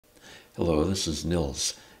Hello, this is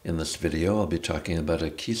Nils. In this video, I'll be talking about a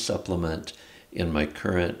key supplement in my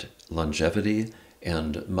current longevity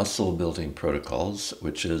and muscle building protocols,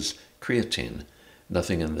 which is creatine.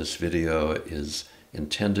 Nothing in this video is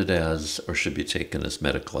intended as or should be taken as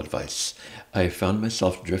medical advice. I found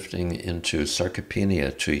myself drifting into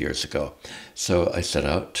sarcopenia 2 years ago, so I set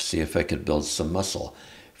out to see if I could build some muscle.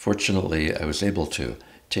 Fortunately, I was able to.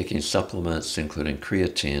 Taking supplements, including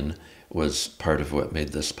creatine, was part of what made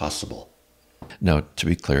this possible. Now, to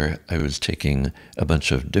be clear, I was taking a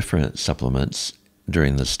bunch of different supplements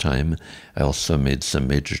during this time. I also made some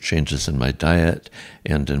major changes in my diet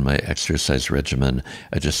and in my exercise regimen.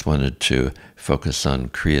 I just wanted to focus on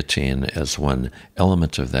creatine as one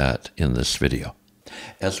element of that in this video.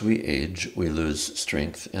 As we age, we lose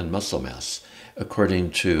strength and muscle mass.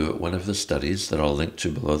 According to one of the studies that I'll link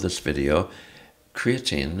to below this video,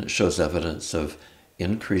 creatine shows evidence of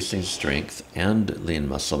increasing strength and lean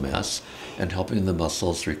muscle mass and helping the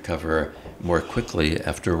muscles recover more quickly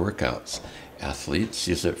after workouts. Athletes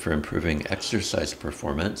use it for improving exercise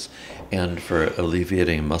performance and for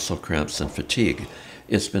alleviating muscle cramps and fatigue.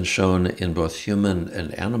 It's been shown in both human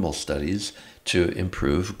and animal studies to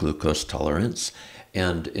improve glucose tolerance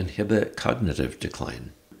and inhibit cognitive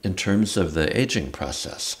decline. In terms of the aging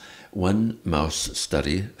process, one mouse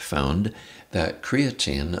study found that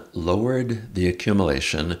creatine lowered the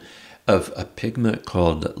accumulation of a pigment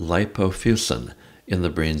called lipofuscin in the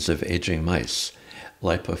brains of aging mice.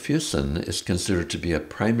 Lipofuscin is considered to be a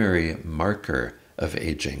primary marker of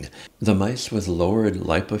aging. The mice with lowered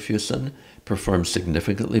lipofuscin performed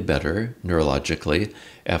significantly better neurologically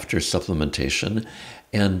after supplementation,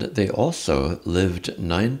 and they also lived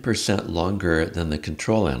 9% longer than the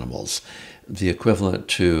control animals, the equivalent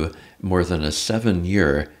to more than a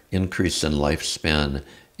 7-year increase in lifespan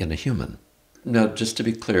in a human. Now, just to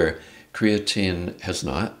be clear, creatine has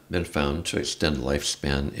not been found to extend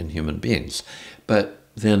lifespan in human beings. But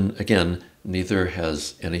then again, neither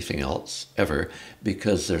has anything else ever,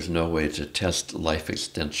 because there's no way to test life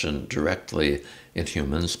extension directly in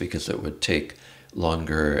humans, because it would take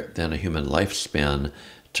longer than a human lifespan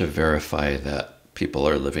to verify that people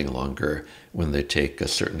are living longer when they take a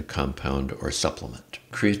certain compound or supplement.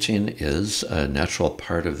 Creatine is a natural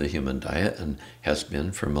part of the human diet and has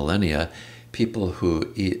been for millennia. People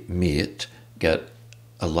who eat meat get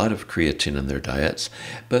a lot of creatine in their diets,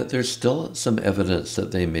 but there's still some evidence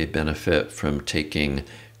that they may benefit from taking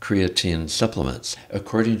creatine supplements.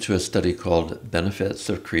 According to a study called Benefits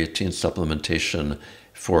of Creatine Supplementation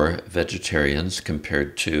for Vegetarians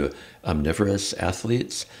Compared to Omnivorous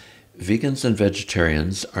Athletes, vegans and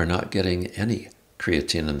vegetarians are not getting any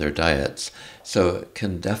creatine in their diets, so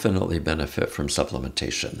can definitely benefit from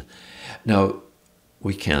supplementation. Now,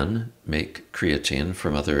 we can make creatine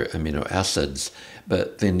from other amino acids,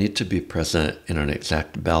 but they need to be present in an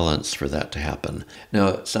exact balance for that to happen.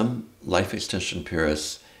 Now, some life extension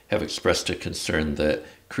purists have expressed a concern that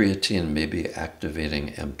creatine may be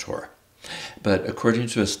activating mTOR. But according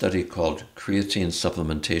to a study called Creatine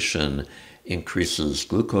Supplementation Increases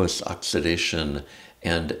Glucose Oxidation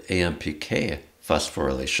and AMPK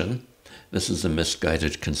Phosphorylation, this is a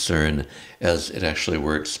misguided concern, as it actually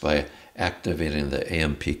works by activating the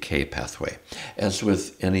AMPK pathway. As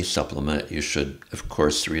with any supplement, you should, of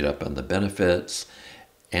course, read up on the benefits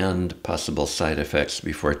and possible side effects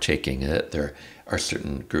before taking it. There are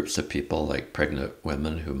certain groups of people, like pregnant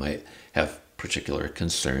women, who might have particular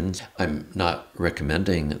concerns. I'm not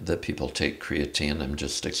recommending that people take creatine. I'm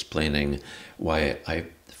just explaining why I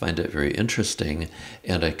find it very interesting,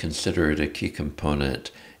 and I consider it a key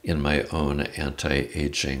component in my own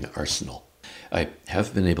anti-aging arsenal. I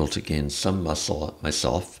have been able to gain some muscle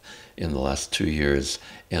myself in the last 2 years,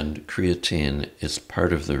 and creatine is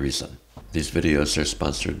part of the reason. These videos are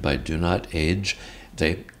sponsored by Do Not Age.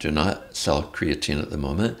 They do not sell creatine at the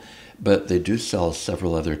moment, but they do sell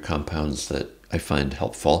several other compounds that I find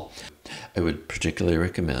helpful. I would particularly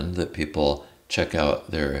recommend that people check out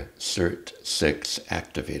their CERT6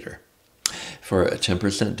 activator. For a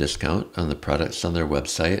 10% discount on the products on their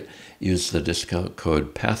website, use the discount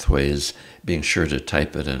code PATHWAYS, being sure to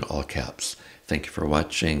type it in all caps. Thank you for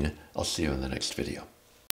watching. I'll see you in the next video.